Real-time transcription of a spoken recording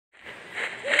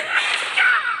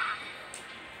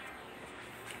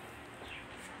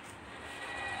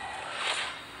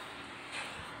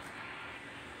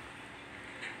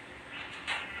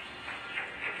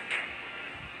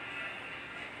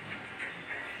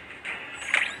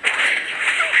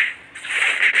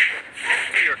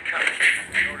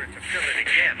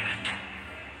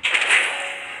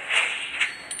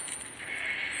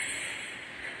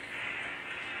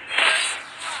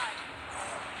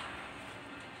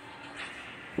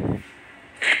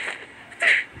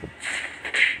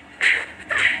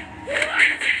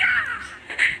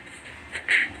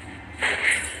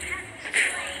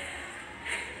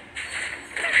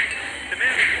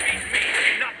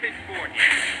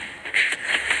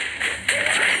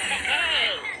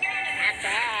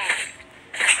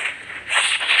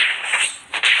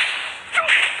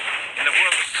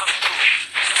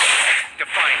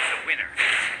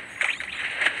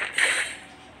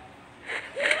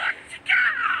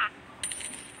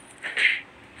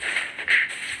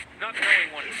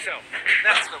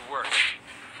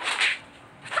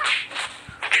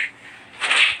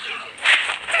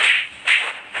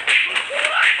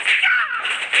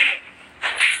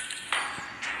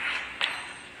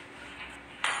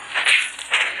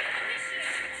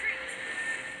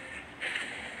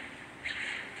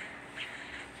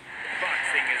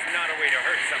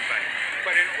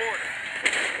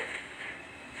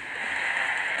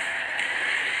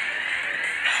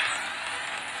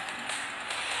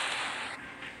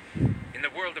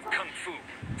world of Kung Fu,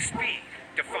 speed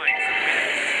defines the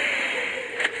winners.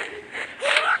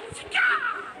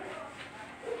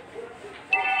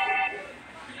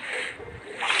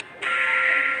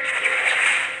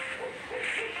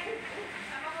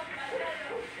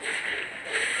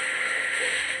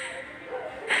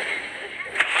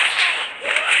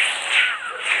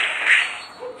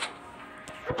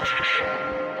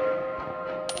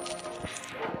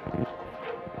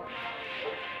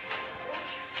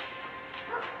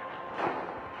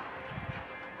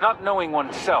 Not knowing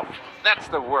oneself, that's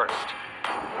the worst.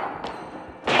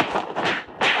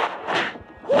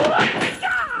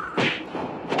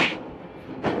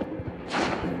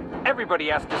 Everybody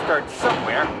has to start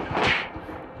somewhere.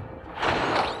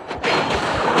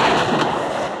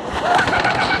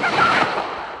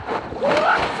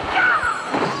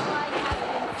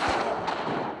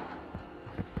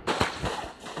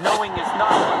 Knowing is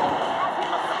not enough. We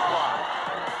must apply.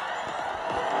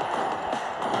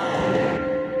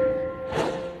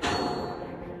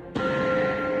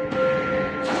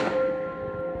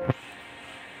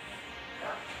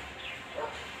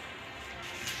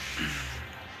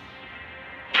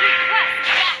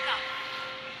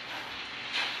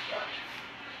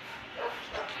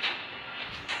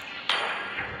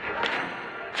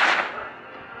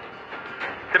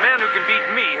 The man who can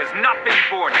beat me has not been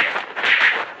born yet.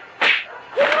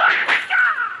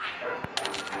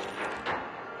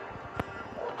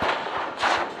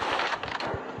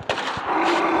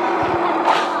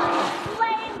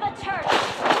 Flame the turret.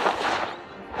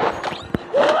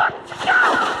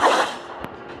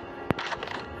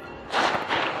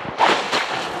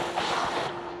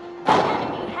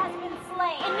 Enemy has been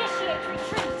slain. Initiate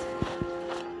retreat.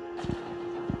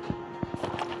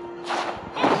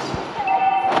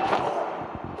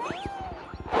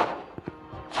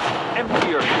 Empty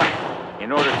your cup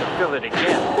in order to fill it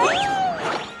again.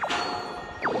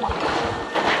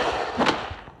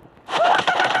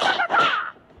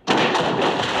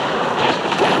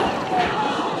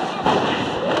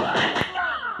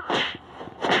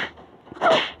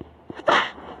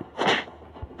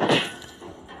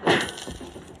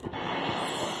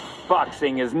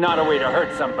 Boxing is not a way to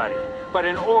hurt somebody, but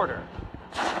an order.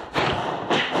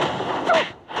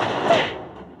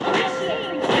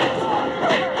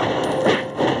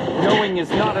 Knowing is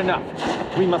not enough.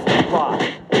 We must apply.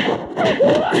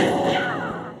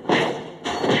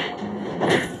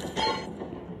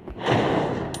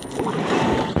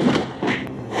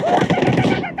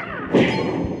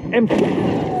 Empty.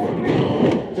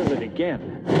 Fill it again.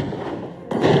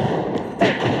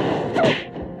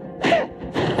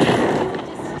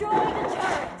 Destroy the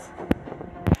turret.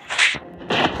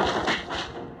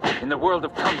 In the world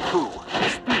of Kung Fu,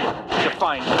 speed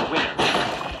defines the winner.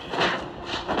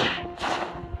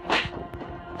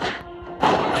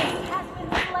 Enemy has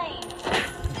been slain.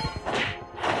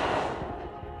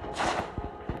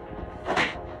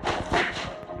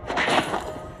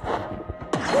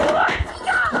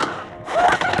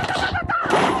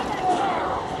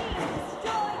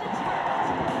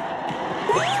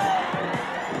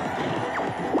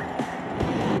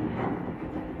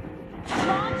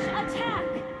 Launch attack.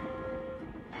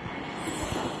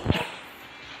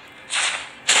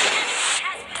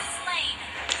 Has been slain.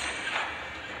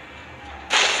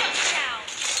 Shut down.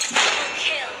 Double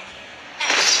kill.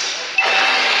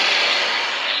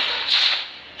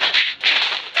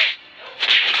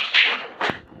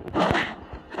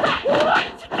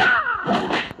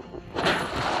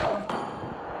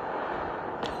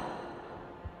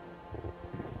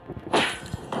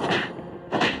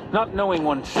 Not knowing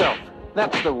oneself,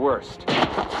 that's the worst.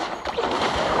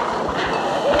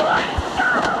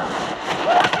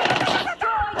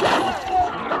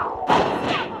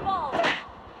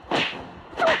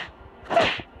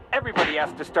 Everybody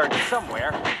has to start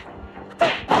somewhere.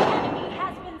 Enemy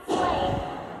has been slain.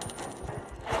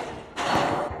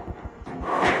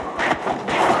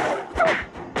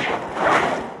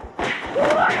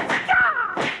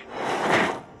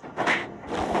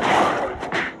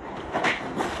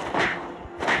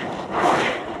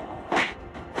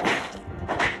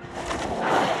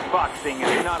 Boxing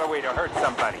is not a way to hurt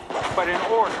somebody, but an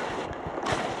order.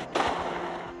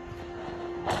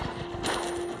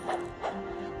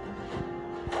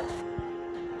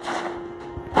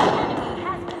 Enemy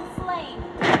has been slain.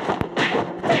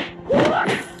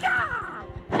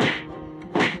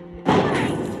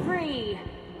 Killing spree.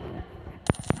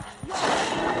 Your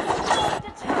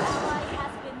ally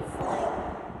has been slain.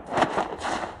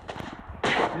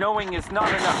 Knowing is not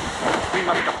enough. We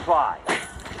must apply.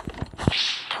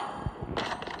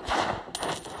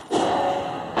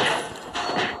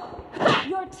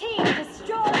 Your team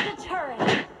destroyed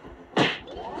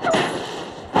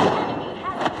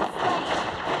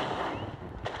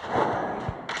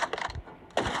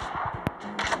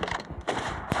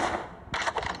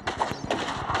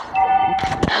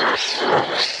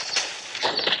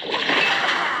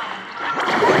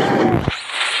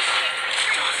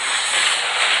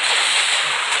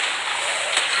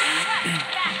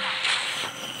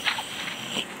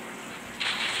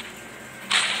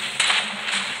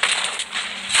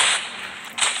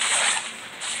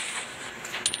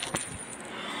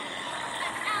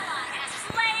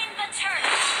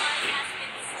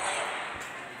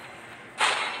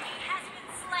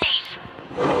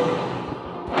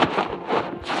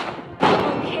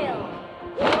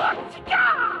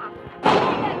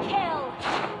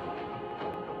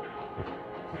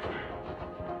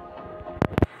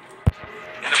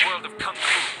Kung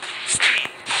Fu. Speed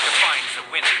defines the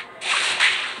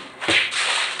winner.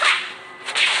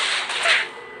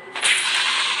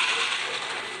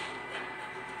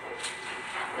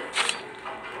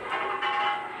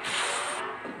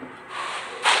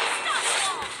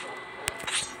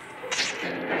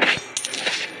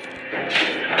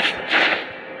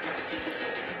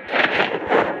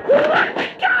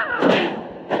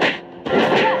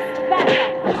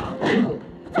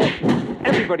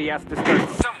 Everybody has to start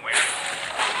Somewhere.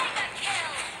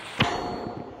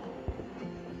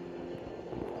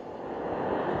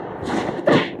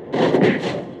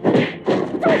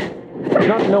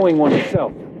 not knowing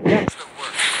oneself. That's the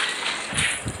work.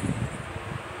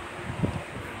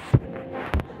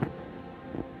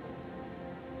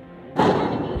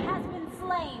 Enemy has been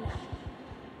slain.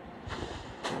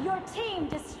 Your team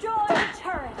destroyed the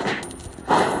turret.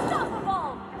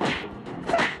 Unstoppable.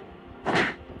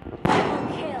 Double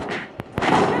kill.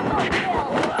 Triple kill.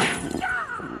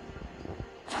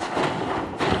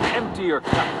 Empty your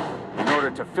cup in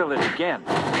order to fill it again.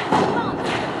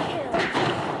 Monster kill.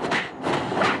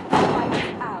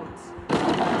 Wiped out.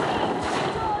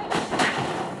 Destroyed.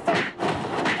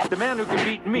 The man who can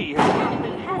beat me has not Enemy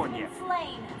been has born been yet.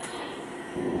 slain.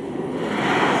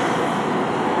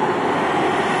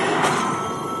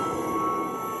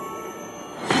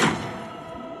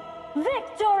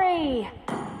 Victory!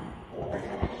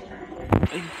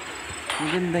 Ay,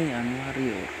 maganda yan,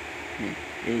 warrior. May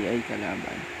AI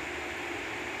kalaban.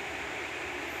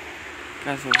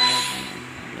 Kaso wala akong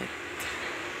ulit.